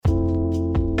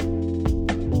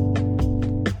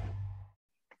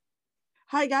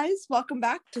Hi guys, welcome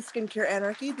back to Skincare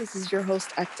Anarchy. This is your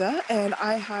host Ekta, and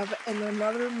I have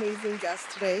another amazing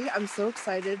guest today. I'm so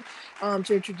excited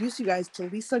to introduce you guys to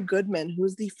Lisa Goodman, who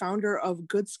is the founder of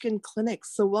GoodSkin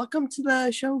Clinics. So welcome to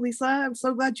the show, Lisa. I'm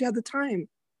so glad you had the time.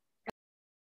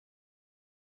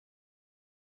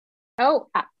 Oh,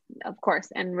 of course,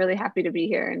 and really happy to be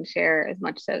here and share as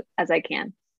much as I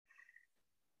can.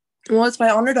 Well, it's my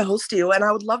honor to host you, and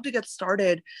I would love to get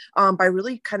started by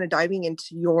really kind of diving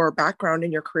into your background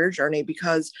and your career journey,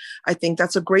 because I think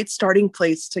that's a great starting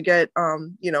place to get,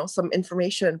 some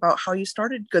information about how you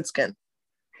started GoodSkin.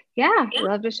 Yeah,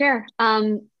 love to share.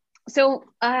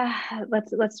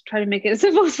 Let's try to make it as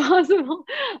simple as possible.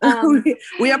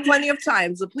 We have plenty of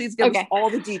time, so please give us Okay. all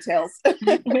the details.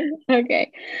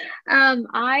 Okay.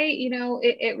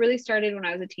 It really started when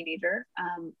I was a teenager.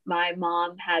 My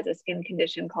mom has a skin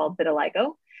condition called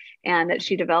vitiligo, and that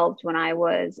she developed when I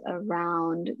was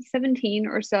around 17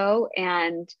 or so.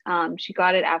 And she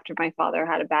got it after my father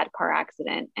had a bad car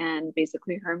accident. And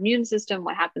basically, her immune system,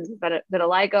 what happens with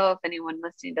vitiligo, if anyone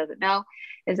listening doesn't know,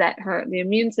 is that the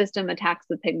immune system attacks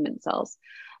the pigment cells.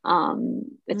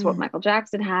 It's what Michael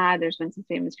Jackson had. There's been some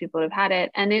famous people that have had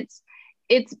it, and it's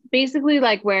basically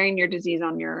like wearing your disease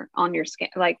on your skin,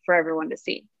 like for everyone to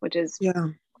see, which is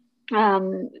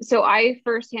so I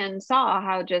firsthand saw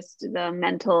how just the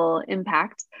mental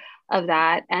impact of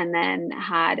that, and then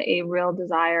had a real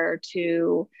desire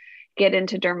to get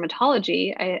into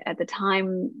dermatology. At the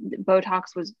time,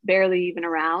 Botox was barely even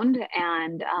around,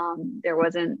 and there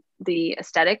wasn't the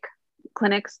aesthetic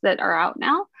clinics that are out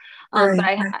now.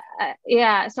 Right.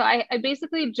 So I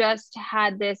basically just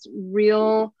had this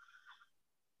real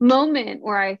moment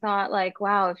where I thought, like,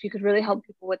 wow, if you could really help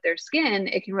people with their skin,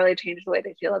 it can really change the way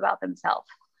they feel about themselves.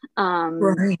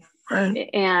 Right.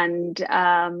 And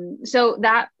so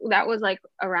that was like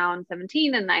around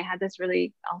 17, and I had this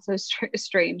really also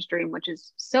strange dream, which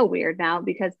is so weird now,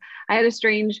 because I had a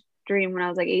strange dream when I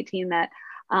was like 18 that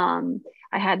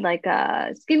I had like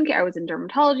a skincare, I was in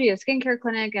dermatology, a skincare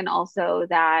clinic, and also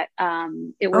that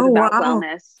it was about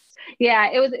wellness.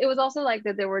 Yeah, it was also like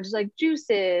that there were just like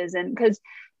juices, and because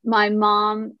my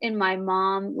mom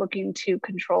looking to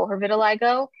control her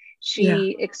vitiligo,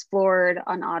 she explored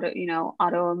an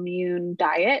autoimmune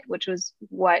diet, which was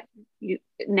what you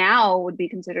now would be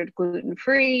considered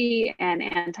gluten-free and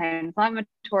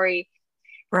anti-inflammatory.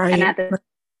 Right. And at the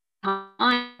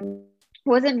time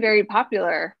wasn't very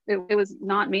popular. It was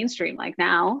not mainstream like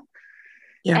now.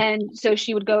 Yeah. And so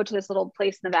she would go to this little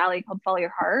place in the valley called Follow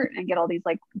Your Heart and get all these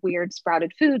like weird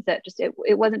sprouted foods that just, it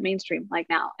wasn't mainstream like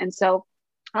now. And so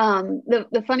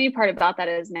the funny part about that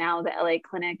is now the LA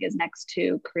clinic is next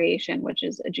to Creation, which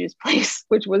is a juice place,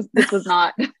 this was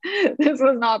not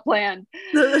planned.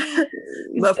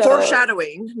 But so,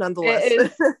 foreshadowing nonetheless. It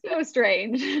is so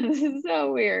strange. This is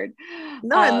so weird.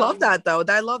 No, I love that though.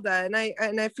 I love that.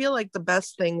 And I feel like the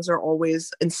best things are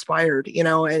always inspired,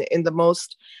 and in the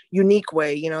most unique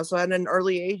way, so at an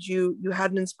early age you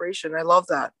had an inspiration. I love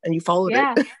that. And you followed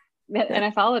it. And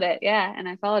I followed it. Yeah. And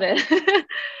I followed it.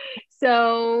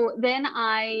 So then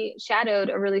I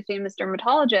shadowed a really famous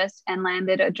dermatologist and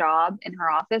landed a job in her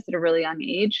office at a really young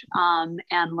age, and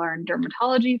learned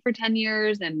dermatology for 10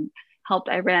 years and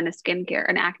I ran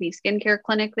an acne skincare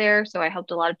clinic there. So I helped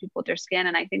a lot of people with their skin.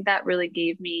 And I think that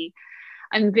really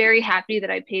I'm very happy that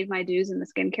I paid my dues in the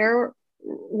skincare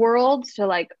world to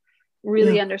like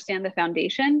really understand the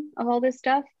foundation of all this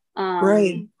stuff.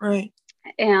 Right.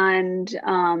 And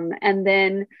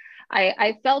then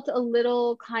I felt a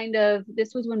little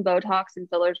this was when Botox and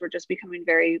fillers were just becoming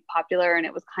very popular. And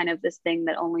it was kind of this thing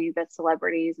that only the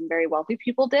celebrities and very wealthy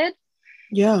people did.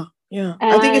 Yeah.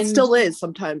 I think it still is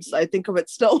sometimes. I think of it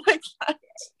still like that.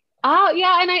 Oh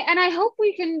yeah. And I hope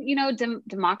we can,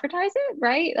 democratize it,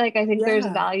 right? Like, I think there's a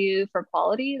value for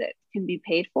quality that can be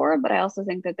paid for, but I also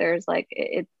think that there's like,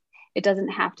 it doesn't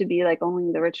have to be like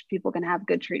only the rich people can have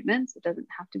good treatments. It doesn't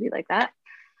have to be like that.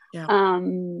 Yeah.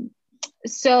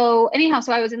 So anyhow,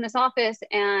 so I was in this office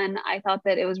and I thought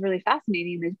that it was really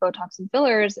fascinating, these Botox and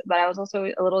fillers, but I was also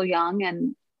a little young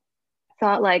and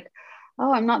thought like,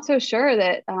 oh, I'm not so sure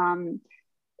that, I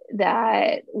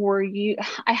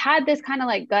had this kind of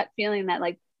like gut feeling that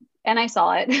like, and I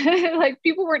saw it, like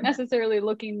people weren't necessarily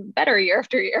looking better year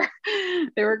after year.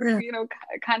 They were,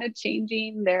 kind of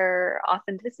changing their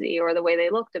authenticity or the way they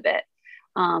looked a bit,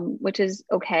 which is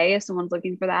okay if someone's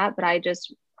looking for that. But I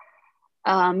just,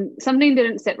 something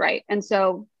didn't sit right. And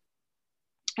so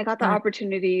I got the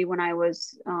opportunity when I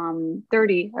was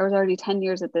 30. I was already 10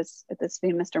 years at this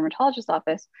famous dermatologist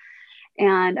office.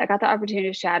 And I got the opportunity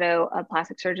to shadow a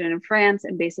plastic surgeon in France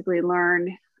and basically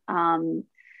learn,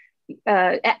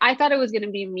 I thought it was going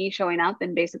to be me showing up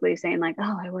and basically saying like,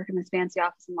 oh, I work in this fancy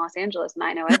office in Los Angeles and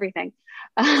I know everything.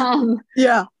 Um,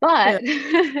 Yeah. Yeah. but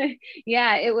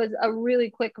yeah, it was a really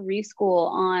quick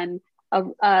reschool on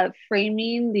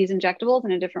framing these injectables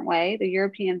in a different way. The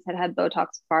Europeans had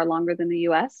Botox far longer than the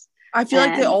US. I feel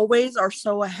like they And always are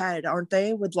so ahead, aren't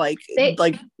they? With they,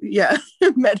 yeah,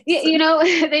 you medicine. know,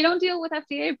 they don't deal with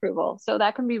FDA approval. So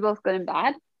that can be both good and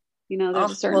bad. You know, there's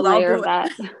Oh, a certain well, I'll layer do of it.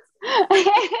 that.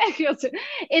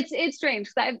 It's strange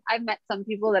because I've met some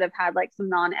people that have had like some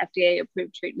non FDA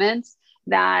approved treatments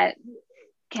that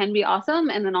can be awesome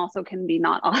and then also can be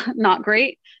not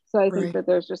great. So I think Right. that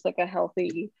there's just like a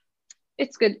healthy,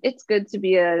 it's good to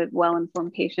be a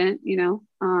well-informed patient, you know.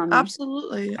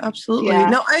 Absolutely, absolutely. Yeah.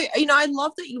 No, I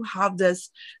love that you have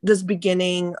this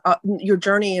beginning. Your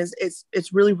journey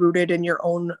it's really rooted in your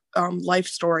own life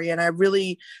story, and I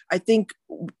think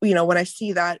when I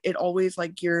see that, it always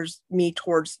like gears me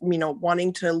towards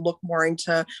wanting to look more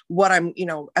into what I'm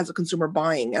as a consumer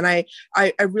buying, and I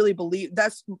really believe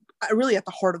that's really at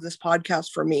the heart of this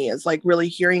podcast for me is like really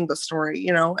hearing the story,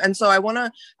 and so I want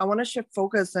to shift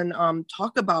focus and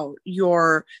talk about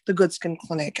the GoodSkin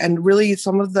Clinic and really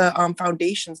some of the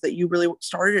foundations that you really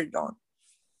started on.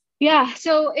 Yeah,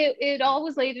 so it all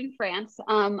was laid in France.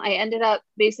 I ended up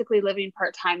basically living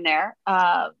part-time there,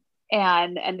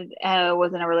 and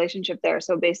was in a relationship there.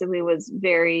 So basically was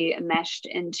very enmeshed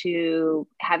into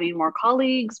having more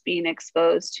colleagues, being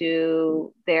exposed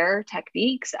to their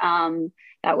techniques.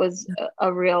 That was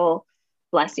a real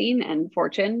blessing and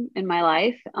fortune in my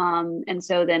life. And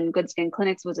so then GoodSkin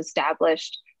Clinics was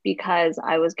established because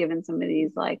I was given some of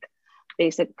these like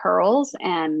basic pearls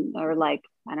or like,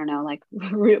 I don't know, like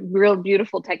real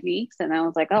beautiful techniques. And I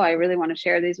was like, oh, I really want to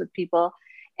share these with people.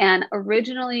 And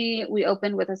originally we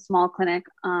opened with a small clinic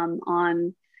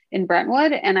in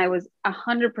Brentwood. And I was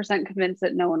 100% convinced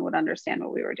that no one would understand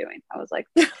what we were doing. I was like,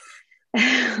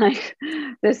 like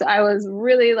this, I was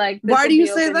really like, this Why will do you be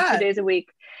say open that? 2 days a week,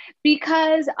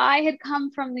 because I had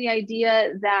come from the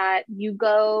idea that you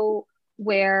go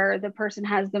where the person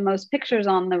has the most pictures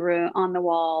on the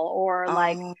wall, or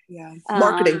like Yeah,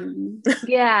 marketing.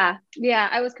 yeah,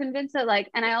 I was convinced that like,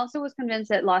 and I also was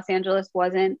convinced that Los Angeles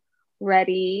wasn't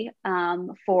ready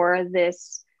for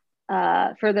this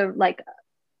for the like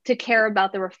to care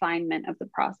about the refinement of the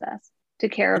process, to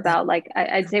care Yeah. about like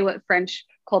I'd say what French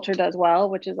culture does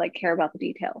well, which is like care about the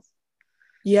details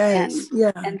and Yes,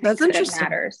 yeah, and think that's that it interesting.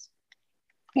 matters.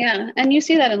 Yeah, and you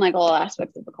see that in like all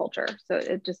aspects of the culture, so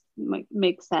it just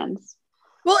makes sense.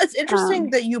 Well, it's interesting um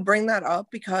that you bring that up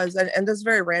because, and this is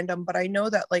very random, but I know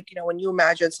that, like, when you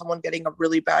imagine someone getting a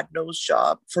really bad nose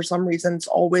job, for some reason, it's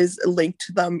always linked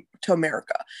to them to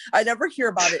America. I never hear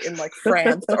about it in like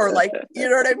France or like, you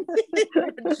know what I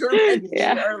mean? Germany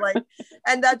yeah. or like,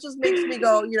 and that just makes me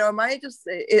go, am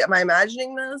I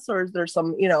imagining this or is there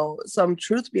some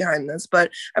truth behind this?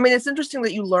 But I mean, it's interesting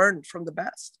that you learned from the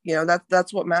best,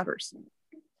 that's what matters.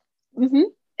 Mm-hmm.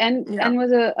 And Yeah.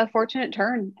 was a fortunate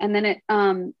turn. And then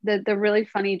the really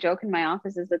funny joke in my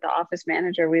office is that the office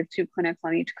manager, we have 2 clinics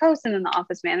on each coast, and then the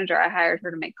office manager, I hired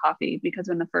her to make coffee because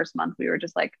in the first month we were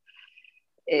just like,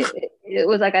 it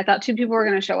was like I thought 2 people were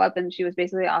going to show up, and she was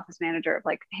basically the office manager of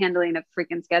like handling a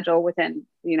freaking schedule within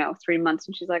 3 months.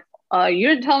 And she's like, you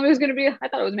didn't tell me it was going to be, I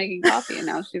thought it was making coffee, and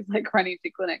now she's like running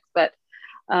 2 clinics. But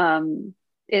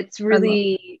it's I love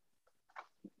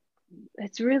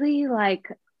really like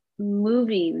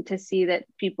moving to see that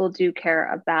people do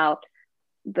care about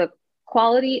the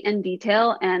quality and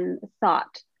detail and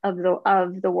thought of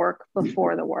the work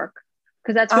before the work,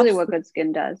 because that's really what Absolutely.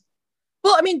 GoodSkin does.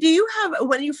 Well, I mean, do you have,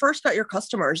 when you first got your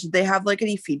customers, did they have like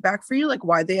any feedback for you, like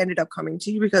why they ended up coming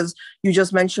to you? Because you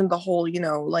just mentioned the whole,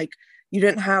 like you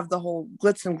didn't have the whole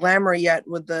glitz and glamour yet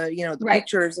with the Right.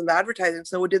 pictures and the advertising.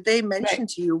 So did they Right. mention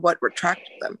to you what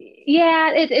attracted them?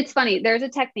 Yeah, it's funny. There's a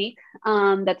technique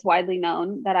that's widely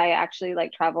known that I actually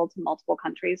like traveled to multiple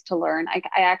countries to learn. I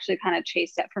actually kind of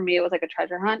chased it. For me, it was like a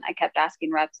treasure hunt. I kept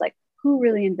asking reps like, who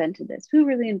really invented this? Who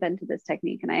really invented this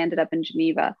technique? And I ended up in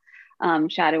Geneva,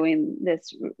 shadowing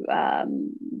this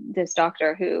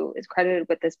doctor who is credited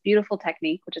with this beautiful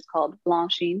technique, which is called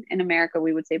blanching. In America,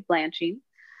 we would say blanching.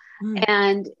 Mm.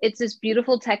 And it's this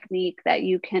beautiful technique that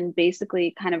you can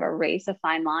basically kind of erase a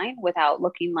fine line without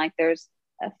looking like there's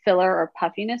a filler or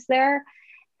puffiness there.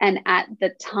 And at the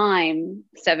time,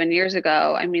 7 years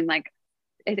ago, I mean, like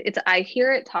I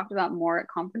hear it talked about more at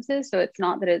conferences. So it's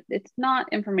not that it's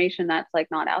not information that's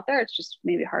like not out there. It's just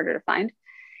maybe harder to find.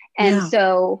 And Yeah.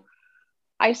 so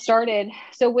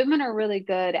so women are really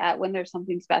good at when there's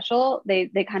something special, they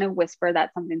kind of whisper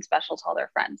that something special to all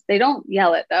their friends. They don't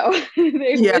yell it though.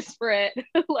 They Yeah. whisper it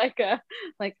like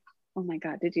oh my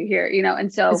God, did you hear? And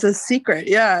It's so, a secret.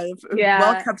 Yeah. Well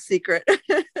yeah, kept secret.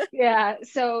 yeah.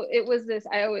 So it was this,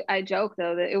 I joke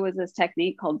though, that it was this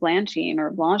technique called blanching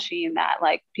that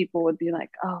like people would be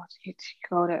like, oh, you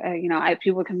go to,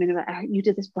 people would come in and be like, oh, you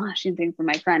did this blanching thing for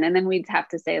my friend. And then we'd have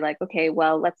to say like, okay,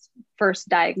 well, let's first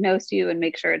diagnose you and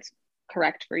make sure it's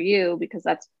correct for you, because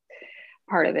that's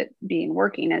part of it being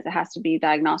working, is it has to be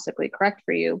diagnostically correct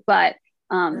for you. But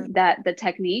that the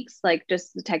techniques, like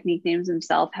just the technique names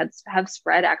themselves, have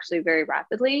spread actually very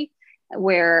rapidly,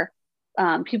 where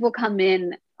people come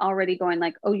in already going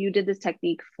like, oh, you did this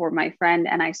technique for my friend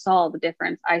and I saw the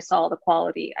difference, I saw the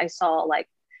quality, I saw like,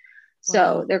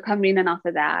 so Wow. they're coming in off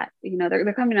of that,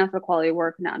 they're coming off of the quality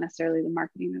work, not necessarily the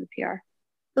marketing or the PR.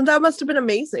 And that must have been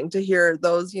amazing to hear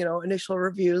those, initial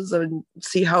reviews and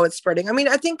see how it's spreading. I mean,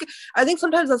 I think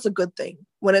sometimes that's a good thing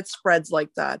when it spreads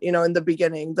like that, in the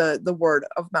beginning, the word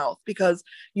of mouth, because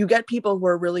you get people who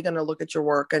are really going to look at your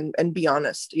work and be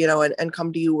honest, and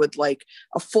come to you with like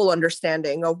a full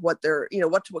understanding of what they're,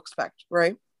 what to expect,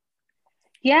 right?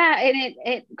 Yeah,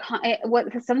 and what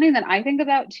something that I think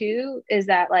about too is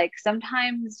that like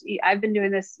sometimes I've been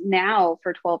doing this now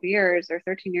for 12 years or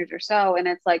 13 years or so, and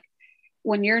it's like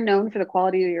when you're known for the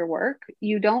quality of your work,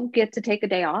 you don't get to take a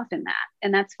day off in that,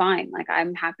 and that's fine. Like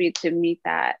I'm happy to meet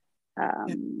that Yeah.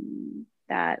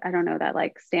 that I don't know, that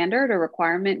like standard or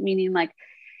requirement, meaning like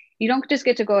you don't just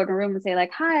get to go in a room and say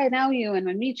like, hi, now you, and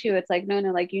I meet you. It's like, no,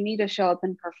 like you need to show up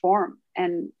and perform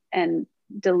and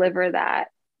deliver that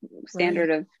Right.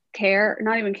 standard of care,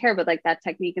 not even care, but like that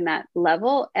technique and that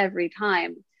level every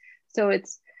time. So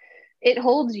it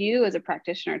holds you as a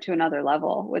practitioner to another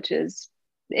level, which is,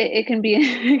 it can be,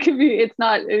 it can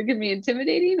be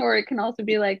intimidating, or it can also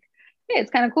be like, hey,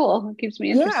 it's kind of cool. It keeps me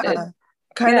interested. Yeah.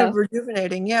 Kind Yeah. of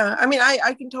rejuvenating. Yeah. I mean,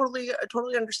 I can totally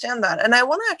understand that. And I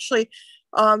want to actually,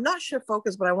 not shift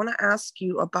focus, but I want to ask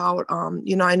you about,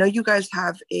 I know you guys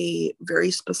have a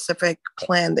very specific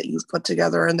plan that you've put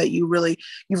together and that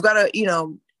you've got a,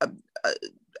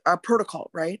 a protocol,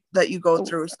 right? That you go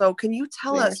through. So can you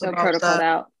tell We are us so about protocoled the,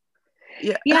 out.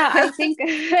 yeah. Yeah, I think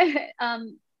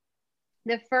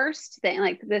the first thing,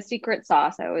 like the secret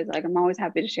sauce, I'm always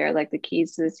happy to share like the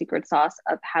keys to the secret sauce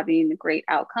of having great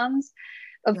outcomes.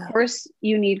 Of Yeah. course,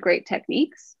 you need great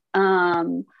techniques.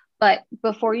 But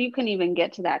before you can even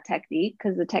get to that technique,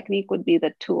 because the technique would be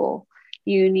the tool,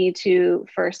 you need to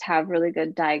first have really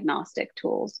good diagnostic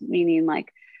tools, meaning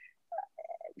like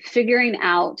figuring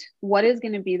out what is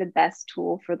going to be the best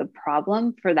tool for the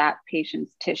problem for that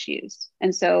patient's tissues.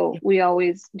 And so we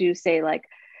always do say, like,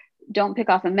 don't pick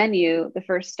off a menu. The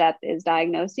first step is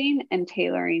diagnosing and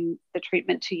tailoring the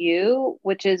treatment to you,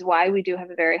 which is why we do have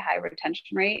a very high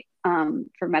retention rate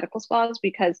for medical spas,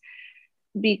 because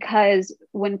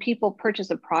when people purchase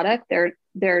a product,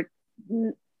 they're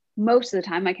most of the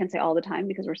time, I can't say all the time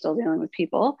because we're still dealing with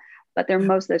people, but they're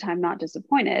most of the time not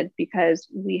disappointed because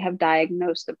we have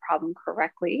diagnosed the problem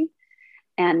correctly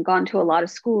and gone to a lot of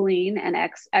schooling and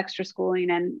extra schooling.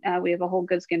 And we have a whole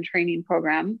GoodSkin training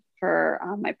program for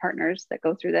my partners that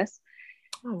go through this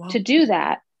Oh, wow. to do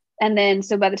that. And then,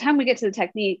 so by the time we get to the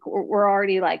technique, we're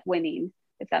already like winning,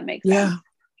 if that makes Yeah. sense.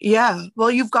 Yeah.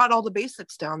 Well, you've got all the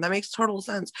basics down. That makes total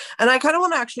sense. And I kind of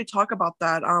want to actually talk about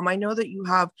that. I know that you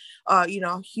have, a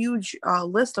huge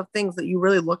list of things that you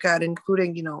really look at,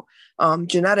 including,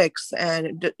 genetics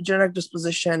and genetic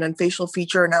disposition and facial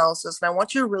feature analysis. And I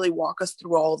want you to really walk us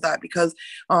through all of that because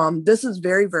this is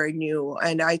very, very new.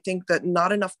 And I think that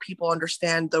not enough people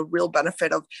understand the real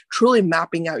benefit of truly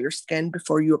mapping out your skin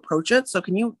before you approach it. So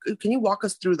can you walk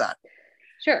us through that?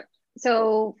 Sure.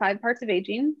 So 5 parts of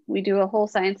aging. We do a whole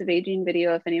science of aging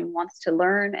video if anyone wants to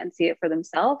learn and see it for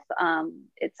themselves.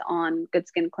 It's on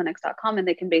goodskinclinics.com, and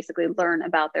they can basically learn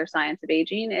about their science of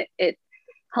aging. It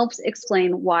helps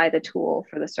explain why the tool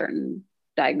for the certain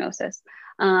diagnosis.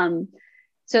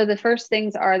 So the first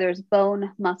things are there's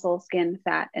bone, muscle, skin,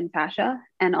 fat, and fascia.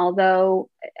 And although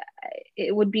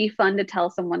it would be fun to tell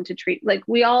someone to treat, like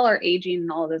we all are aging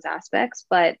in all of those aspects,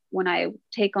 but when I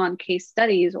take on case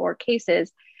studies or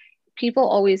cases, people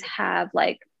always have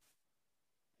like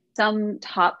some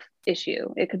top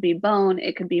issue. It could be bone,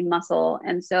 it could be muscle.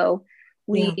 And so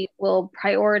Yeah. we will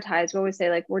prioritize. We always say,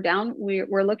 like,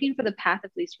 we're looking for the path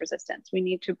of least resistance. We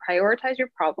need to prioritize your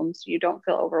problems so you don't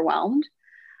feel overwhelmed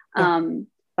Yeah.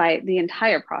 by the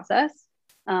entire process,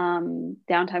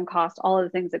 downtime cost, all of the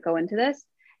things that go into this,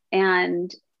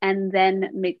 and then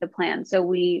make the plan. So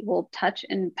we will touch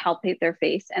and palpate their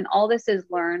face, and all this is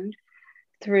learned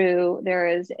through, there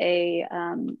is a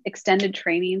extended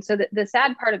training. So the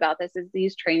sad part about this is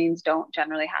these trainings don't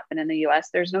generally happen in the US.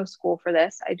 There's no school for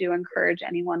this. I do encourage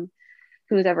anyone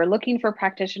who's ever looking for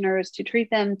practitioners to treat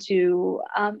them to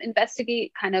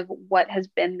investigate kind of what has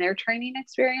been their training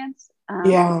experience.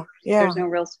 There's no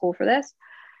real school for this.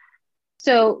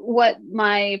 So what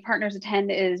my partners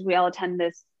attend is we all attend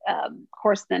this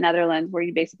course in the Netherlands where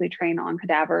you basically train on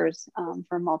cadavers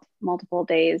for multiple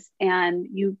days, and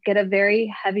you get a very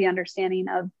heavy understanding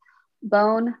of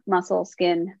bone, muscle,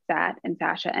 skin, fat, and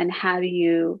fascia, and how do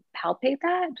you palpate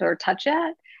that or touch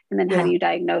that, and then how do you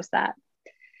diagnose that.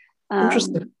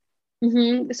 Interesting.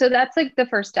 So that's like the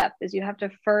first step is you have to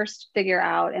first figure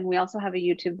out, and we also have a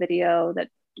YouTube video that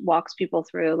walks people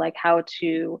through like how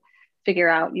to figure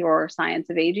out your science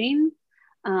of aging,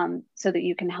 so that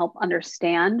you can help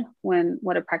understand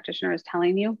what a practitioner is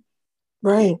telling you.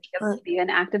 Right. Be an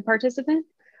active participant.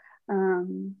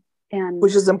 And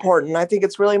which is important. I think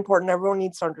it's really important. Everyone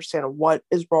needs to understand what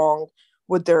is wrong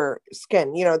with their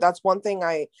skin. You know, that's one thing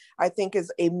I think is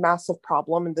a massive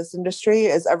problem in this industry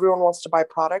is everyone wants to buy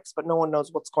products, but no one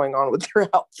knows what's going on with their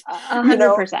health.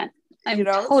 100%. I'm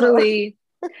totally.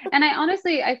 And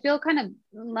I feel kind of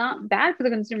not bad for the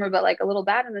consumer, but like a little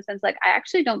bad in the sense, like, I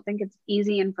actually don't think it's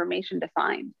easy information to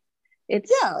find. It's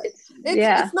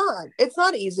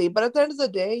not easy, but at the end of the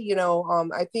day, you know,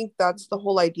 I think that's the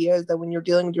whole idea is that when you're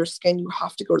dealing with your skin, you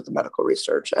have to go to the medical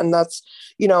research. And that's,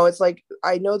 you know, it's like,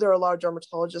 I know there are a lot of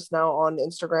dermatologists now on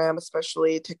Instagram,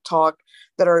 especially TikTok,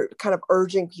 that are kind of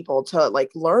urging people to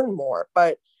like learn more.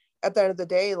 But at the end of the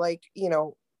day, like, you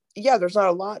know, yeah, there's not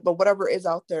a lot, but whatever is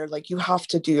out there, like you have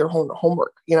to do your own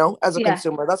homework, you know, as a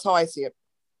consumer. That's how I see it.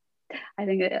 I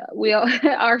think we all,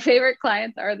 our favorite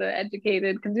clients are the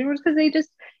educated consumers because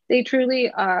they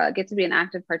truly get to be an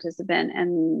active participant,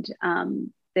 and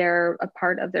they're a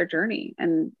part of their journey.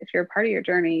 And if you're a part of your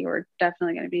journey, you're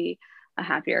definitely going to be a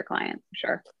happier client, for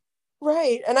sure.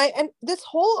 Right. And this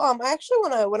whole I actually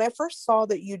when I first saw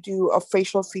that you do a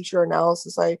facial feature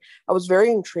analysis, I was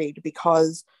very intrigued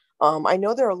because I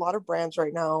know there are a lot of brands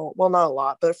right now, well, not a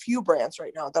lot, but a few brands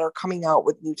right now that are coming out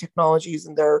with new technologies,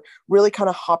 and they're really kind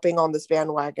of hopping on this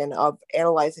bandwagon of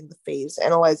analyzing the face,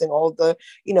 analyzing all the,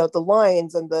 you know, the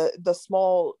lines and the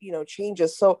small, you know,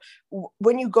 changes. So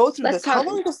when you go through how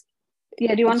long does...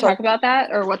 Yeah, do you want to talk about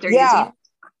that or what they're using?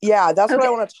 Yeah, that's what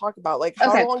I want to talk about. Like,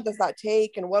 how long does that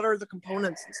take, and what are the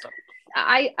components and stuff?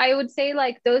 I would say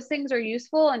like those things are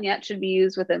useful and yet should be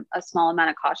used with a small amount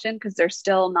of caution, because they're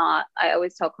still not, I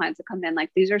always tell clients that come in,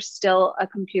 like, these are still a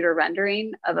computer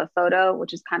rendering of a photo,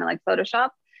 which is kind of like Photoshop.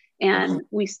 And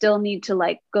we still need to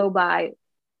like go by,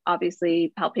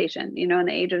 obviously, palpation. You know, in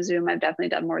the age of Zoom, I've definitely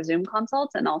done more Zoom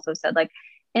consults and also said, like,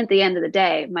 at the end of the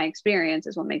day, my experience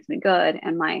is what makes me good,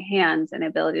 and my hands and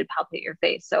ability to palpate your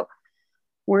face. So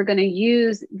we're going to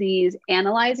use these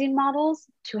analyzing models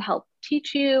to help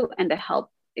teach you and to help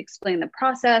explain the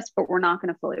process, but we're not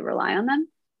going to fully rely on them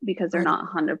because they're not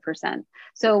 100%.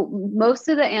 So most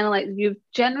of the you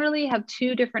generally have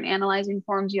two different analyzing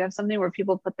forms. You have something where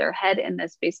people put their head in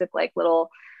this basic like little,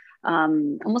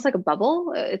 almost like a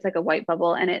bubble. It's like a white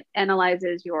bubble, and it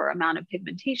analyzes your amount of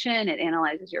pigmentation. It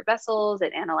analyzes your vessels.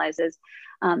 It analyzes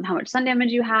how much sun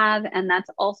damage you have. And that's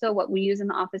also what we use in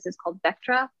the office is called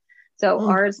Vectra. So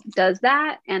ours does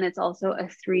that. And it's also a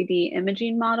 3D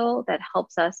imaging model that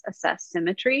helps us assess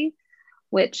symmetry,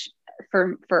 which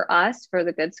for us, for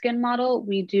the GoodSkin model,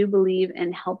 we do believe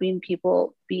in helping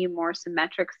people be more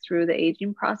symmetric through the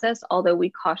aging process. Although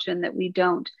we caution that we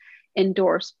don't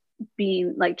endorse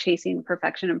being like chasing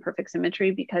perfection and perfect symmetry,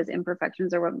 because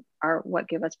imperfections are what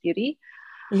give us beauty.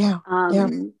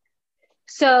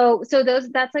 So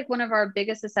that's like one of our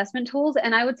biggest assessment tools.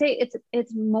 And I would say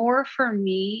it's more for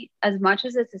me, as much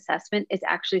as it's assessment, it's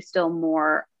actually still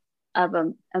more of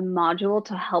a module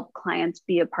to help clients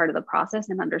be a part of the process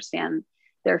and understand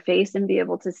their face and be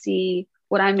able to see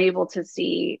what I'm able to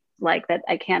see, like that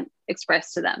I can't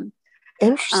express to them.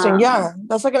 Interesting. Yeah.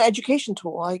 That's like an education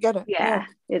tool. I get it. Yeah.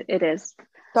 It is.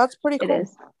 That's pretty cool. It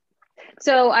is.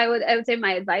 So I would say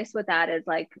my advice with that is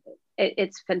like,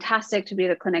 it's fantastic to be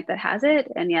at a clinic that has it.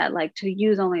 And yet like to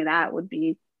use only that would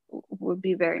be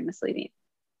very misleading.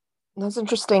 That's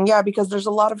interesting. Yeah, because there's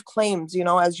a lot of claims, you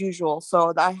know, as usual.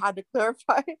 So I had to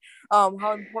clarify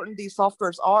how important these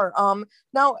softwares are.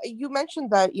 Now, you mentioned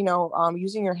that, you know,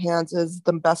 using your hands is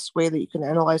the best way that you can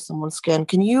analyze someone's skin.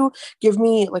 Can you give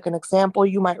me like an example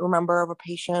you might remember of a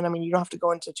patient? I mean, you don't have to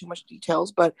go into too much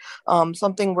details, but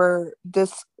something where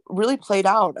this really played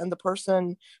out and the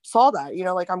person saw that, you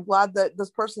know, like, I'm glad that this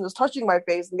person is touching my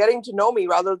face and getting to know me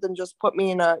rather than just put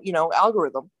me in a, you know,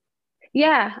 algorithm.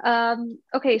 Yeah.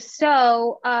 Okay.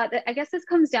 So I guess this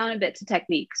comes down a bit to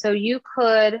technique. So you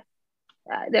could,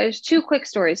 there's two quick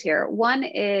stories here. One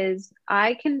is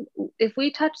if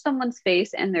we touch someone's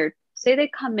face and their say they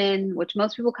come in, which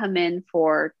most people come in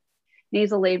for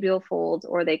nasolabial folds,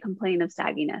 or they complain of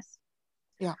sagginess.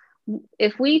 Yeah.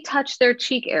 If we touch their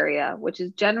cheek area, which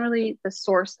is generally the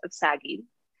source of sagging,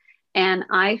 and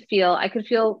I could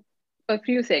feel a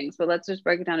few things, but let's just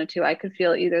break it down to two. I could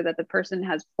feel either that the person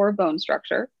has poor bone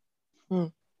structure,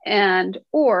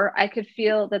 or I could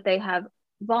feel that they have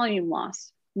volume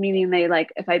loss, meaning they,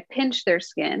 like, if I pinch their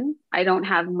skin, I don't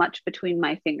have much between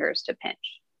my fingers to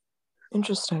pinch.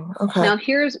 Interesting. Okay. Now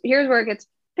here's where it gets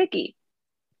picky.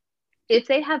 If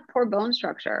they have poor bone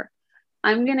structure,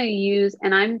 I'm going to use,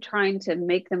 and I'm trying to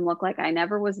make them look like I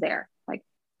never was there. Like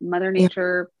Mother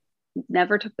Nature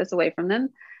never took this away from them.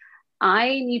 I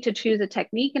need to choose a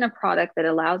technique and a product that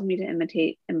allows me to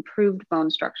imitate improved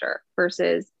bone structure,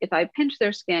 versus if I pinch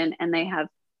their skin and they have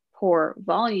poor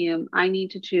volume, I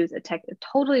need to choose a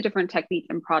totally different technique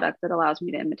and product that allows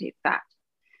me to imitate fat.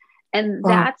 And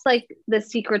that's like the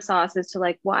secret sauce, is to,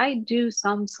 like, why do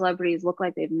some celebrities look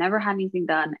like they've never had anything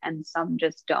done and some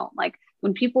just don't? Like,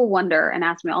 when people wonder and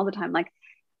ask me all the time, like,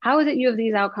 how is it you have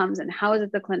these outcomes and how is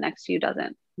it the clinic next to you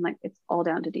doesn't? I'm like, it's all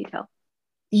down to detail.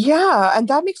 Yeah, and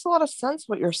that makes a lot of sense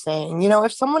what you're saying.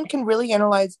 If someone can really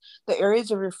analyze the areas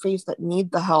of your face that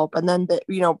need the help and then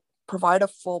provide a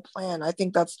full plan, I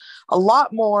think that's a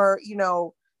lot more,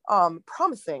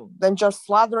 promising than just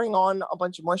slathering on a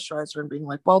bunch of moisturizer and being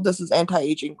like, well, this is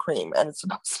anti-aging cream and it's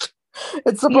supposed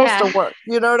to Yeah. work.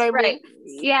 You know what I mean? Right.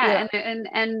 Yeah. Yeah.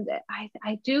 And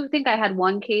I do think I had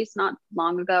one case not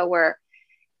long ago where,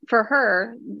 for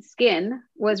her, skin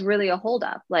was really a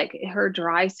holdup. Like her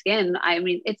dry skin, I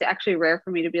mean, it's actually rare for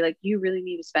me to be like, you really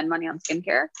need to spend money on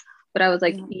skincare. But I was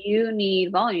like, you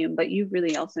need volume, but you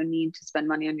really also need to spend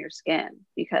money on your skin,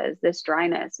 because this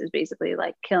dryness is basically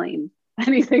like killing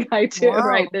anything I do, Wow.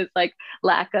 right? This like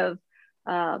lack of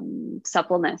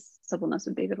suppleness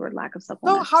would be a good word, lack of So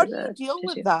suppleness how to do you the deal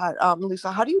with tissue. that,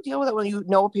 Lisa? How do you deal with it when you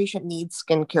know a patient needs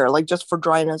skincare, like just for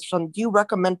dryness? Do you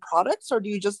recommend products or do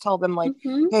you just tell them like,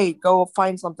 Mm-hmm. hey, go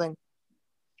find something?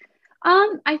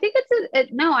 I think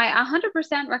no, I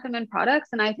 100% recommend products.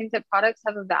 And I think that products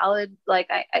have a valid, like,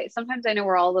 I sometimes, I know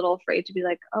we're all a little afraid to be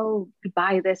like, oh,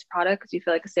 buy this product because you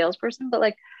feel like a salesperson, but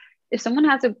like, if someone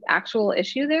has an actual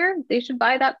issue there, they should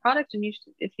buy that product. And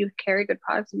if you carry good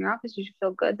products in your office, you should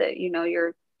feel good that,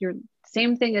 you're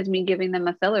same thing as me giving them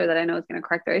a filler that I know is going to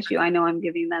correct their issue. I know I'm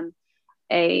giving them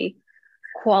a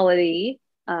quality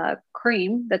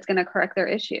cream that's going to correct their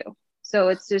issue. So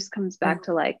it just comes back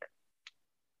to like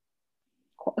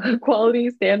quality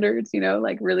standards,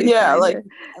 like really Yeah, trying like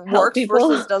to help works people.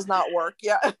 versus does not work.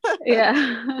 Yeah. Yeah.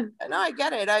 No, I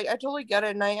get it. I totally get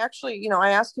it. And I actually, I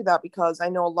ask you that because I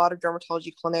know a lot of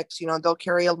dermatology clinics, they'll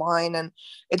carry a line and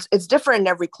it's different in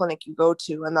every clinic you go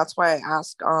to. And that's why I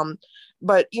ask.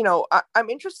 But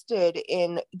I'm interested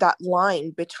in that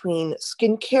line between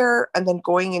skincare and then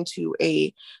going into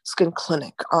a skin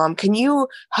clinic. Can you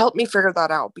help me figure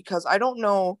that out? Because I don't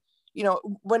know,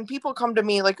 when people come to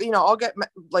me, like, I'll get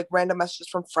like random messages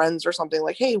from friends or something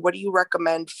like, hey, what do you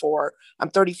recommend for, I'm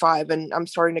 35 and I'm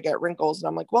starting to get wrinkles. And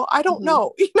I'm like, well, I don't Mhm.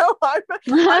 know. I'm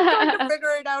trying to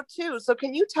figure it out too. So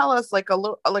can you tell us like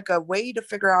a way to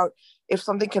figure out if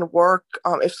something can work,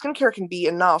 if skincare can be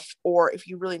enough, or if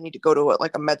you really need to go to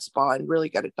like a med spa and really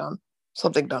get it done,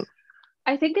 something done?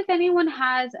 I think if anyone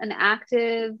has an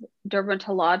active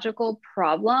dermatological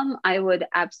problem, I would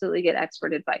absolutely get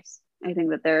expert advice. I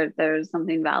think that there's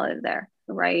something valid there,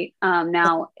 right?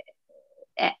 Now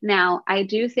I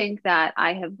do think that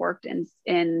I have worked in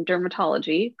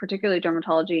dermatology, particularly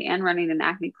dermatology, and running an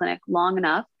acne clinic long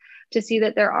enough to see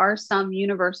that there are some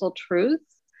universal truths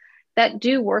that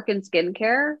do work in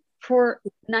skincare for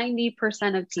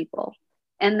 90% of people.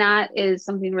 And that is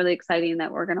something really exciting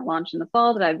that we're going to launch in the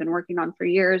fall that I've been working on for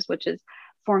years, which is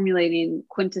formulating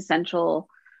quintessential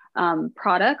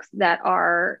products that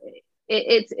are,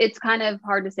 it's kind of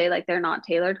hard to say like they're not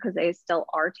tailored, because they still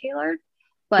are tailored,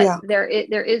 but Yeah. there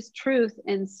is truth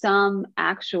in some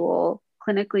actual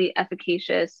clinically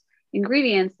efficacious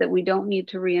ingredients that we don't need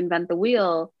to reinvent the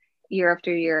wheel year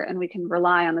after year, and we can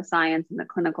rely on the science and the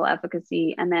clinical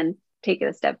efficacy, and then take it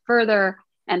a step further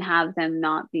and have them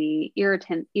not be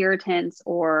irritants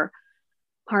or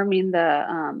harming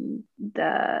the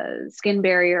skin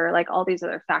barrier, like all these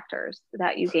other factors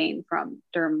that you gain from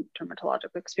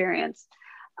dermatological experience.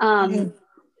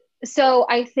 So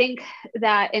I think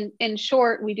that in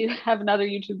short, we do have another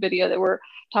YouTube video that we're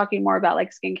talking more about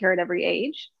like skincare at every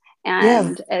age. Yeah.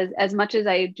 And as much as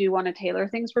I do want to tailor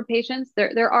things for patients,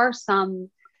 there are some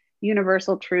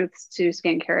universal truths to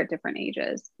skincare at different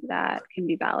ages that can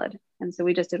be valid. And so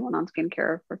we just did one on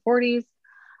skincare for 40s,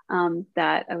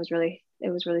 that it was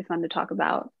really fun to talk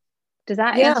about. Does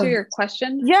that answer Yeah. your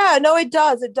question? Yeah, no, it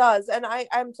does. And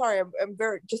I'm sorry, I'm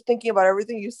very just thinking about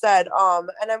everything you said.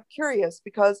 And I'm curious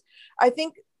because I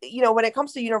think, when it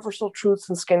comes to universal truths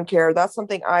in skincare, that's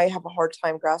something I have a hard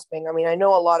time grasping. I mean, I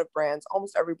know a lot of brands,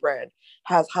 almost every brand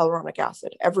has hyaluronic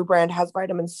acid, every brand has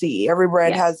vitamin C, every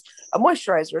brand has Yes. a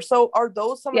moisturizer. So are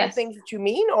those some of the Yes. things that you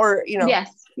mean, or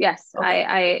Yes.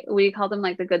 okay. We call them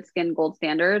like the GoodSkin gold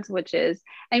standards, which is,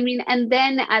 I mean, and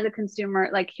then as a consumer,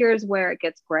 like here's where it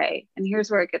gets gray and here's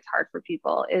where it gets hard for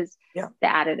people is Yeah. the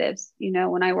additives.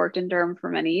 When I worked in derm for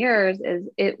many years, is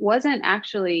it wasn't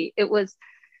actually, it was,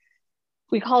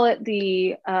 we call it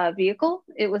the vehicle.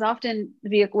 It was often the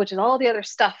vehicle, which is all the other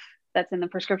stuff that's in the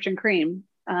prescription cream,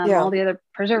 Yeah. all the other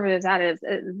preservatives, additives.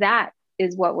 That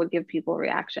is what would give people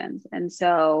reactions. And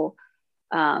so,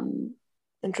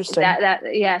 Interesting.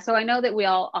 yeah. So I know that we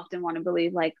all often want to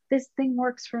believe like this thing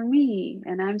works for me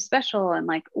and I'm special. And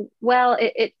like, well,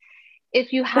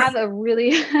 if you have a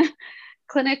really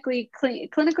clinically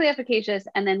efficacious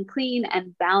and then clean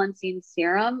and balancing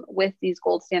serum with these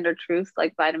gold standard truths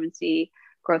like vitamin C,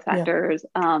 growth Yeah. factors,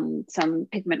 some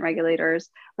pigment regulators,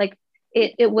 like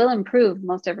it will improve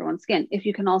most everyone's skin if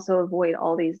you can also avoid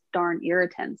all these darn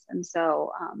irritants. And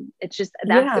so it's just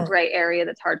that's the Yeah. gray area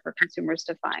that's hard for consumers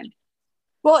to find.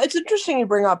 Well, it's interesting you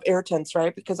bring up irritants,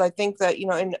 right? Because I think that, in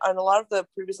a lot of the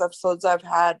previous episodes, I've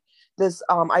had this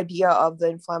idea of the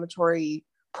inflammatory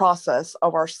process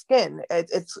of our skin.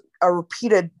 It's a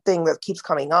repeated thing that keeps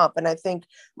coming up. And I think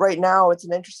right now it's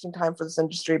an interesting time for this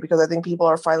industry because I think people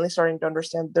are finally starting to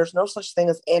understand there's no such thing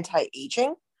as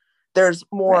anti-aging. There's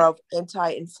more Right. of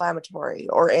anti-inflammatory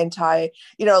or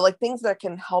like things that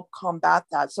can help combat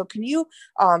that. So can you,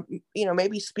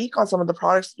 maybe speak on some of the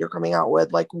products that you're coming out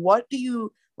with? Like, what do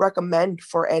you recommend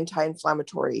for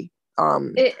anti-inflammatory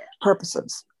It,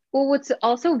 purposes? well, what's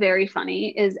also very funny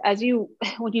is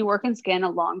when you work in skin a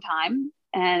long time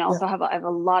and Yeah. also I have a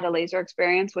lot of laser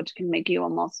experience, which can make you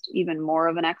almost even more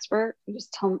of an expert. There's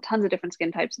tons of different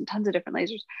skin types and tons of different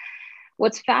lasers.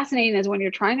 What's fascinating is when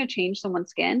you're trying to change someone's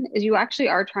skin is you actually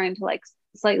are trying to like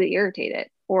slightly irritate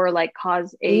it or like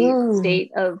cause a Mm,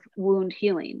 state of wound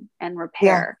healing and yeah.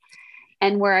 repair.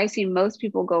 And where I see most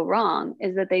people go wrong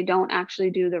is that they don't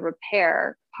actually do the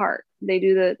repair part. They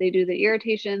do the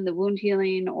irritation, the wound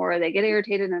healing, or they get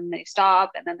irritated and they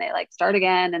stop and then they like start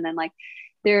again. And then like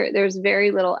there's very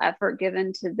little effort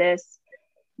given to this.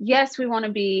 Yes, we want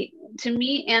to be, to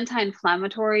me,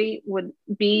 anti-inflammatory would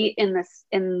be in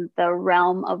the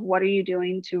realm of what are you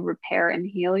doing to repair and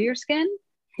heal your skin?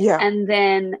 Yeah. And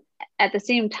then at the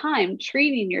same time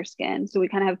treating your skin. So we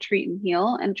kind of have treat and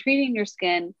heal, and treating your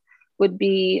skin would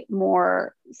be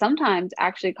more sometimes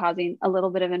actually causing a little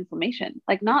bit of inflammation.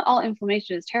 Like not all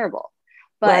inflammation is terrible,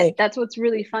 but Right. that's what's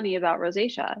really funny about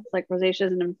rosacea. It's like rosacea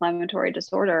is an inflammatory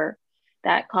disorder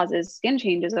that causes skin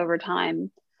changes over time,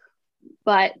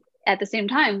 but at the same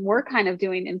time we're kind of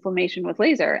doing inflammation with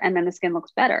laser and then the skin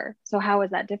looks better. So how is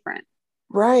that different?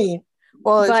 Right.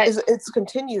 Well, But it's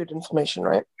continued inflammation,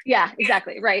 right? yeah,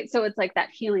 exactly. Right. So it's like that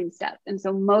healing step. And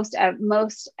so most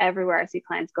everywhere I see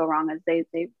clients go wrong is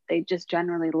they just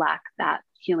generally lack that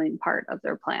healing part of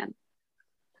their plan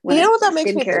when You know it's what that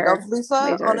makes me think of, skincare, Lisa?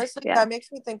 lasers. Honestly, Yeah. that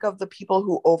makes me think of the people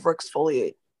who over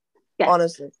exfoliate. Yes.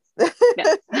 Honestly.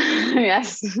 Yes.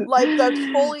 Yes. Like the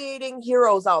exfoliating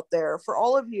heroes out there for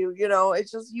all of you,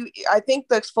 it's just I think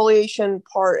the exfoliation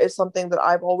part is something that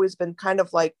I've always been kind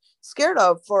of like scared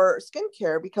of for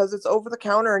skincare because it's over the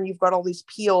counter and you've got all these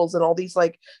peels and all these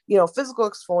like physical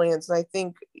exfoliants, and I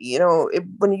think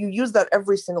when you use that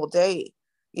every single day,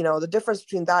 the difference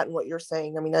between that and what you're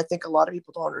saying, I mean, I think a lot of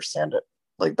people don't understand it,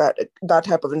 like that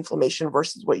type of inflammation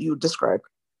versus what you described.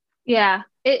 Yeah.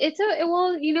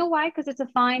 Well, you know why? Because it's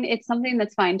something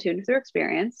that's fine tuned through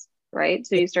experience, right?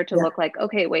 So you start to Yeah. look like,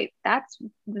 okay, wait, that's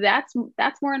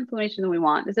more inflammation than we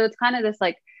want. So it's kind of this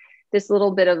like this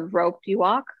little bit of rope you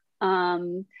walk.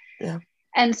 Yeah.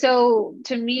 And so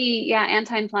to me, yeah,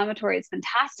 anti-inflammatory is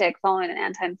fantastic following an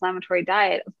anti-inflammatory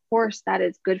diet. Of course, that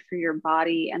is good for your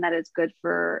body and that is good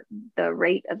for the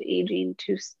rate of aging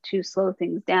to slow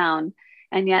things down.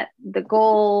 And yet the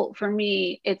goal for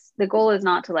me, the goal is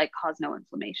not to like cause no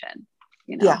inflammation.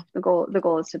 Yeah. The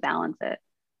goal is to balance it.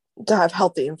 To have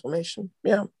healthy inflammation.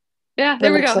 Yeah. Yeah, That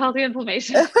there we makes go. sense. Healthy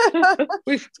inflammation.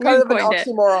 we've It's kind we've of an coined it.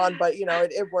 oxymoron, but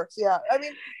it works. Yeah. I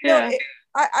mean, no, Yeah.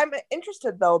 I'm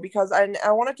interested though, because I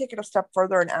want to take it a step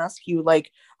further and ask you,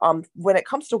 like, when it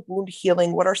comes to wound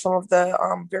healing, what are some of the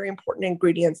very important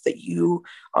ingredients that you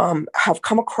have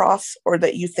come across or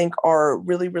that you think are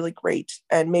really, really great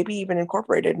and maybe even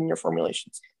incorporated in your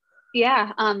formulations?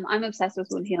 Yeah, I'm obsessed with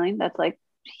wound healing. That's like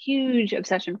huge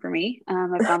obsession for me.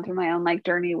 I've gone through my own like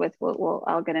journey with what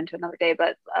I'll get into another day,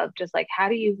 but just like, how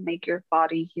do you make your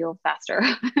body heal faster?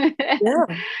 Yeah.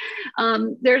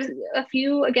 There's a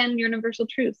few, again, universal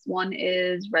truths. One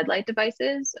is red light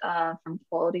devices from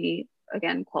quality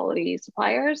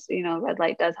suppliers. You know, red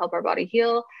light does help our body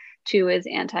heal. Two is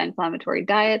anti-inflammatory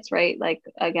diets, right? Like,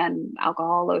 again,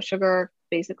 alcohol, low sugar,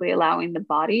 basically allowing the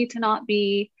body to not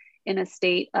be in a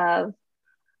state of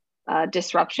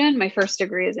disruption. My first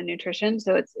degree is in nutrition,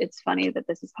 so it's funny that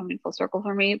this is coming full circle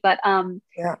for me. But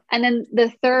Yeah. and then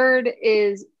the third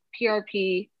is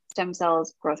PRP, stem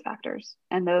cells, growth factors,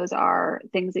 and those are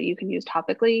things that you can use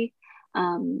topically.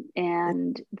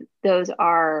 And those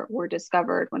were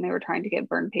discovered when they were trying to get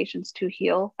burn patients to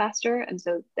heal faster, and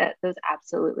so that those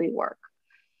absolutely work.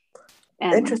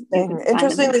 And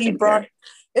Interesting that you brought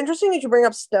interesting that you bring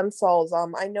up stem cells.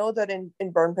 I know that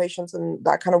in burn patients and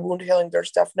that kind of wound healing,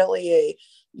 there's definitely a,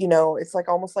 it's like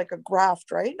almost like a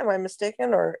graft, right? Am I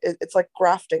mistaken? Or it's like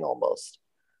grafting almost.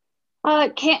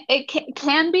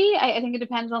 Can be. I think it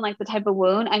depends on like the type of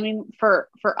wound. I mean, for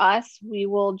us, we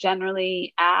will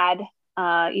generally add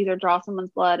either draw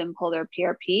someone's blood and pull their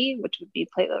PRP, which would be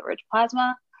platelet-rich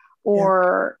plasma,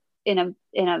 or in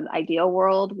an ideal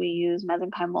world, we use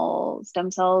mesenchymal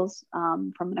stem cells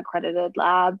from an accredited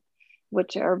lab,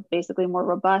 which are basically more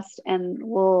robust, and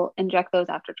we'll inject those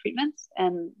after treatments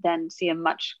and then see a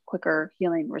much quicker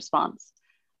healing response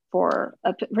for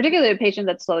particularly a patient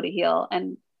that's slow to heal.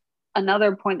 And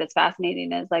another point that's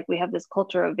fascinating is like we have this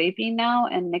culture of vaping now,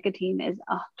 and nicotine is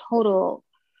a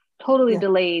totally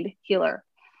delayed healer.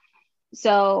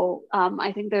 So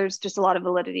I think there's just a lot of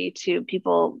validity to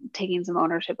people taking some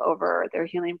ownership over their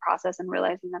healing process and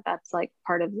realizing that that's like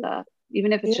part of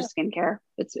even if it's just skincare,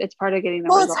 it's part of getting the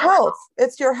results. It's health.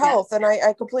 It's your health. Yeah. And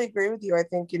I completely agree with you. I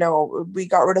think, we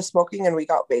got rid of smoking and we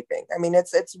got vaping. I mean,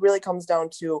 it's really comes down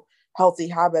to healthy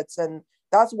habits. And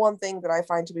that's one thing that I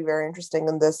find to be very interesting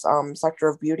in this sector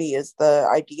of beauty is the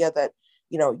idea that,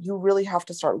 you really have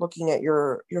to start looking at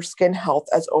your skin health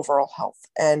as overall health.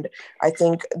 And I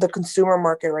think the consumer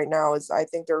market right now I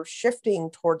think they're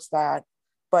shifting towards that,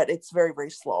 but it's very, very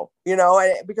slow,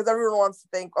 because everyone wants to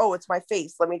think, oh, it's my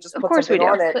face, let me just put something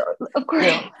on it. Of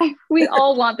course, we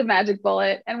all want the magic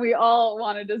bullet, and we all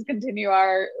want to just continue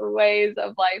our ways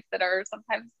of life that are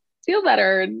sometimes feel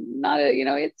better and not,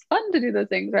 it's fun to do those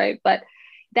things, right? But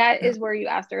that is where you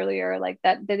asked earlier, like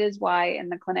that is why in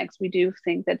the clinics, we do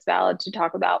think that's valid to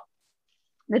talk about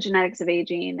the genetics of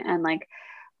aging and like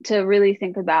to really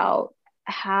think about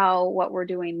how what we're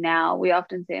doing now. We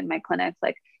often say in my clinics,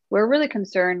 like we're really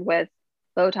concerned with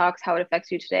Botox, how it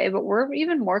affects you today, but we're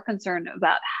even more concerned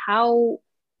about how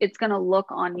it's going to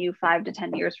look on you 5 to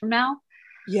 10 years from now.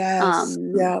 Yes.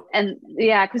 And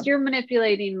because you're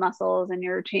manipulating muscles and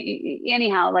you're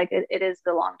anyhow, like it is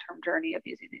the long-term journey of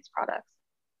using these products.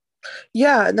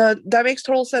 Yeah, no, that makes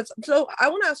total sense. So I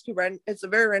want to ask you, Ren, it's a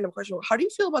very random question. How do you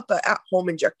feel about the at-home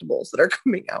injectables that are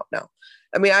coming out now?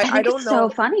 I mean, I don't know. So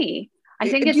funny. I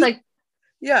think it's like,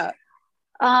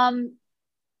 I'm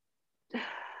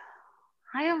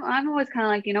always kind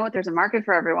of like, there's a market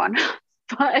for everyone.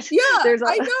 But I know,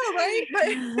 right? But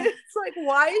it's like,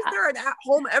 why is there an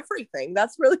at-home everything?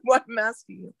 That's really what I'm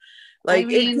asking you. Like,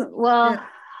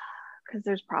 because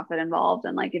there's profit involved.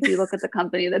 And like, if you look at the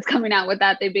company that's coming out with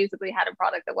that, they basically had a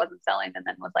product that wasn't selling and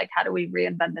then was like, how do we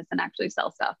reinvent this and actually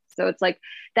sell stuff? So it's like,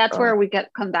 that's where we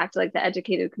come back to like the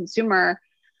educated consumer.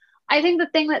 I think the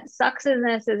thing that sucks in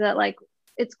this is that like,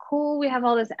 it's cool, we have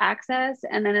all this access.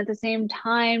 And then at the same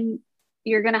time,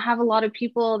 you're going to have a lot of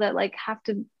people that like have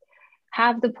to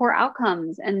have the poor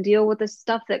outcomes and deal with the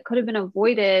stuff that could have been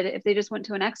avoided if they just went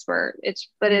to an expert.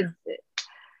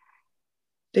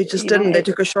 They just didn't. They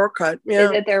took a shortcut. Yeah.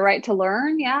 Is it their right to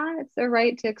learn? Yeah, it's their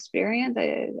right to experience.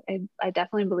 I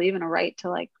definitely believe in a right to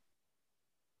like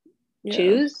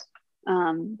choose.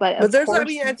 But there's,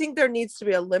 I think there needs to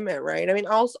be a limit, right? I mean,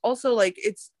 also like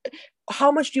it's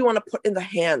how much do you want to put in the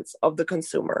hands of the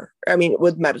consumer? I mean,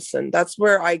 with medicine, that's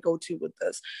where I go to with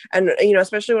this. And,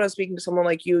 especially when I'm speaking to someone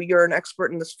like you, you're an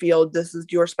expert in this field, this is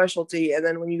your specialty. And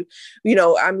then when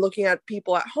I'm looking at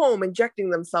people at home injecting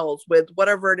themselves with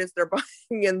whatever it is they're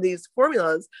buying in these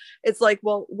formulas, it's like,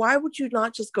 well, why would you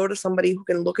not just go to somebody who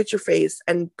can look at your face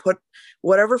and put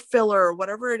whatever filler or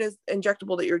whatever it is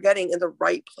injectable that you're getting in the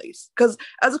right place? Because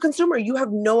as a consumer, you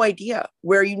have no idea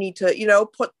where you need to,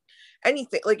 put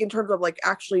anything, like in terms of like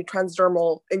actually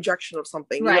transdermal injection of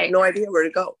something, right. You have no idea where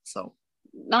to go. So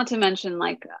not to mention,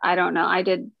 like, I don't know, I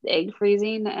did egg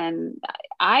freezing and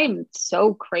I'm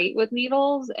so great with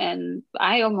needles and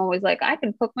I am always like, I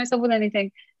can poke myself with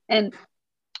anything. And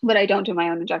but I don't do my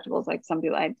own injectables like some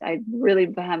people. I really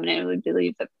vehemently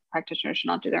believe that practitioners should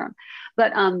not do their own.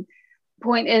 But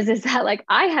point is that like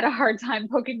I had a hard time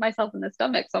poking myself in the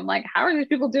stomach. So I'm like, how are these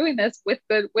people doing this with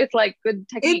like good In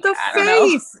technique? the I don't know.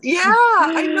 face. Yeah,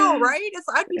 I know, right?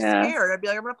 I'd be Yeah. scared. I'd be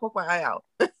like, I'm gonna poke my eye out.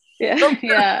 Yeah.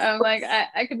 Yeah. I'm like,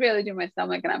 I could barely do my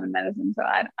stomach and I'm in medicine. So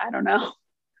I don't know.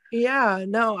 Yeah,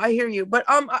 no, I hear you. But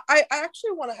I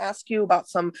actually want to ask you about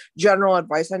some general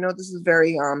advice. I know this is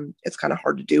very it's kind of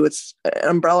hard to do. It's an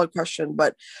umbrella question,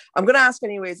 but I'm gonna ask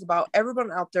anyways about everyone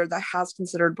out there that has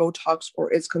considered Botox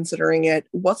or is considering it.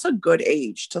 What's a good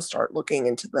age to start looking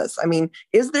into this? I mean,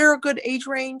 is there a good age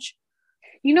range?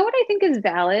 You know what I think is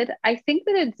valid? I think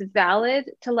that it's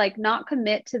valid to like not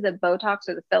commit to the Botox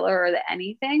or the filler or the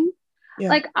anything. Yeah.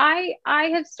 Like I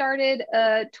have started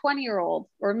a 20-year-old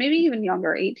or maybe even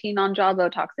younger, 18 on jaw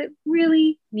Botox. It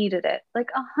really needed it. Like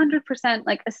 100%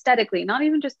 like aesthetically, not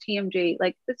even just TMG,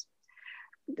 like this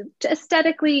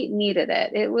aesthetically needed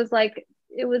it. It was like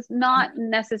it was not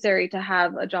necessary to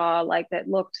have a jaw like that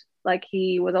looked like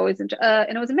he was always and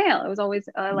it was a male. It was always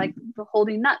like the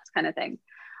holding nuts kind of thing.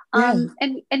 Yeah.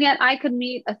 And yet I could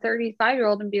meet a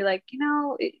 35-year-old and be like, you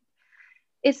know,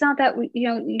 it's not that we, you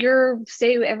know, your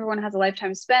say everyone has a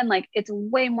lifetime spend. Like it's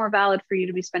way more valid for you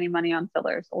to be spending money on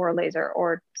fillers or laser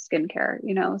or skincare,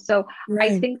 you know? So I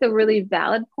Right. think the really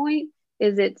valid point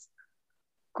is it's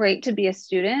great to be a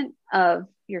student of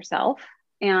yourself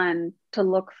and to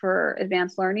look for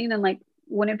advanced learning. And like,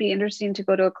 wouldn't it be interesting to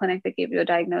go to a clinic that gave you a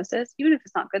diagnosis, even if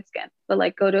it's not GoodSkin, but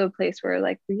like go to a place where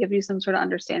like we give you some sort of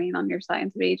understanding on your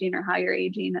science of aging or how you're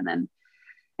aging, and then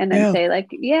Yeah. say like,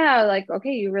 yeah, like,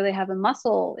 okay, you really have a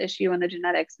muscle issue in the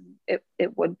genetics.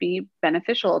 It would be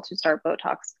beneficial to start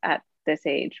Botox at this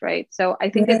age, right? So I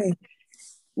think it's Right.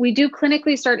 we do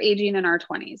clinically start aging in our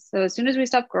 20s. So as soon as we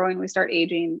stop growing, we start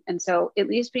aging. And so at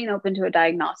least being open to a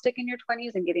diagnostic in your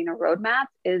 20s and getting a roadmap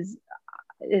is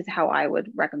how I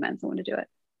would recommend someone to do it.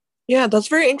 Yeah, that's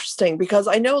very interesting because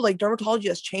I know like dermatology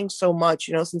has changed so much,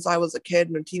 since I was a kid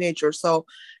and a teenager. So,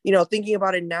 thinking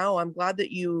about it now, I'm glad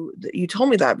that you told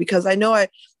me that because I know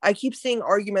I keep seeing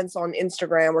arguments on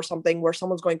Instagram or something where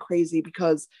someone's going crazy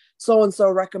because so and so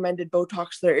recommended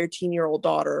Botox to their 18-year-old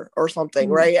daughter or something,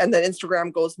 Mm-hmm. right? And then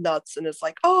Instagram goes nuts and it's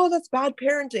like, oh, that's bad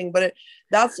parenting. But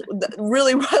that's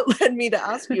really what led me to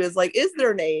ask you is like, is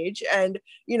there an age? And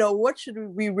what should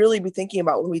we really be thinking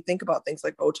about when we think about things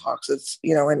like Botox? It's,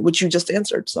 and which you just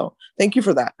answered. So thank you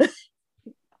for that.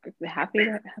 Happy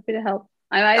to help.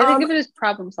 I think um, of it as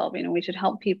problem solving, and we should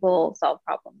help people solve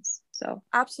problems. So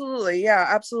absolutely. Yeah,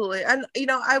 absolutely. And,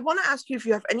 I want to ask you if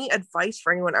you have any advice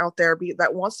for anyone out there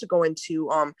that wants to go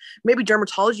into maybe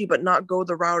dermatology, but not go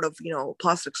the route of,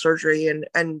 plastic surgery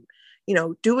and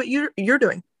do what you're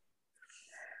doing.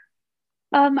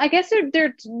 I guess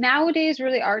there nowadays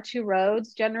really are two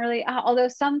roads generally, although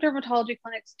some dermatology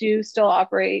clinics do still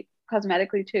operate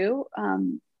cosmetically too.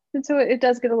 And so it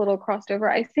does get a little crossed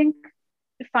over. I think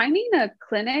finding a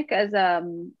clinic as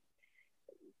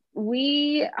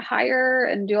we hire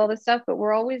and do all this stuff, but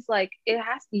we're always like, it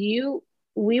has you,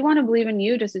 we want to believe in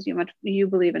you just as much you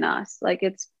believe in us. Like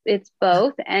it's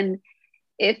both. And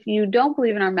if you don't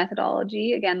believe in our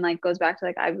methodology, again, like goes back to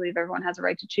like, I believe everyone has a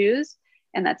right to choose,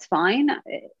 and that's fine.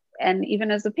 And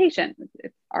even as a patient,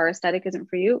 if our aesthetic isn't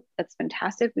for you, that's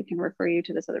fantastic. We can refer you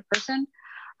to this other person,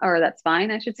 or that's fine.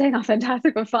 I should say, not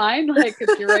fantastic, but fine. Like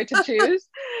it's your right to choose.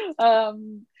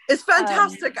 It's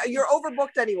fantastic. You're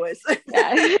overbooked anyways.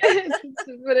 Yeah,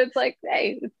 but it's like,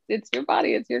 hey, it's your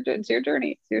body, it's your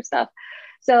journey, it's your stuff.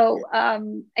 So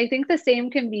I think the same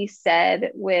can be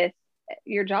said with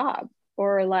your job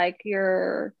or like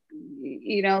your,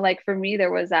 like for me,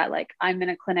 there was that like I'm in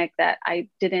a clinic that I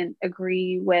didn't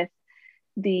agree with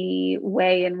the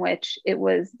way in which it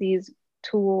was these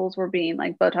tools were being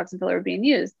like Botox and filler were being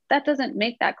used. That doesn't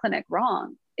make that clinic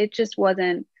wrong. It just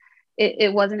wasn't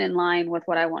it wasn't in line with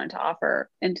what I wanted to offer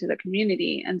into the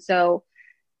community. And so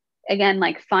again,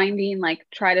 like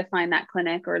try to find that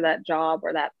clinic or that job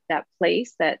or that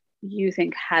place that you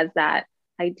think has that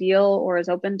ideal or is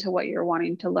open to what you're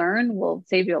wanting to learn will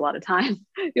save you a lot of time.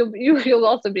 You'll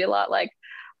also be a lot like,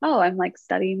 oh, I'm like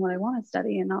studying what I want to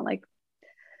study and not like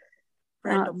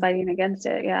not Random. fighting against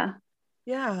it. Yeah.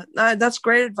 Yeah, that's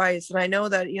great advice. And I know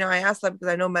that, I asked that because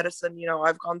I know medicine,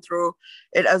 I've gone through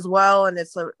it as well. And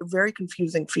it's a very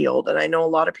confusing field. And I know a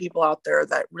lot of people out there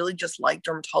that really just like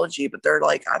dermatology, but they're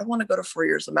like, I don't want to go to 4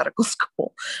 years of medical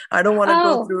school. I don't want to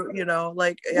go Oh, through,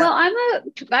 like, yeah. well,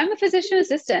 I'm a physician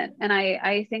assistant, and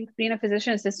I think being a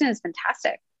physician assistant is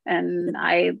fantastic. And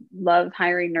I love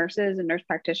hiring nurses and nurse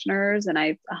practitioners, and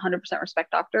I 100%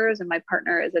 respect doctors. And my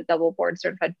partner is a double board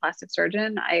certified plastic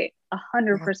surgeon. I Wow.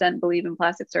 100% believe in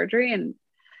plastic surgery and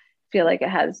feel like it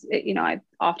has, I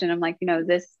often I'm like,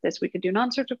 this we could do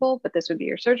non-surgical, but this would be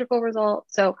your surgical result.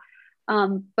 So,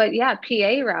 but yeah,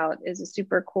 PA route is a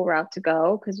super cool route to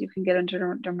go because you can get into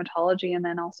dermatology, and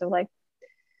then also like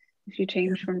if you Yeah.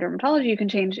 change from dermatology, you can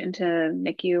change into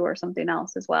NICU or something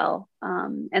else as well.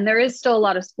 And there is still a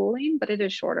lot of schooling, but it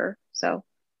is shorter. So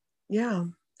Yeah.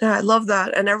 Yeah, I love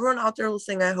that. And everyone out there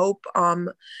listening, I hope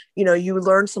you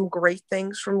learn some great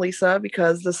things from Lisa,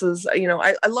 because this is,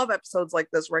 I love episodes like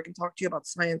this where I can talk to you about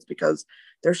science because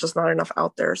there's just not enough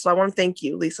out there. So I want to thank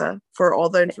you, Lisa, for all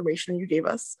the information you gave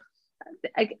us.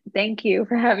 thank you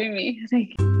for having me.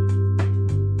 Thank you.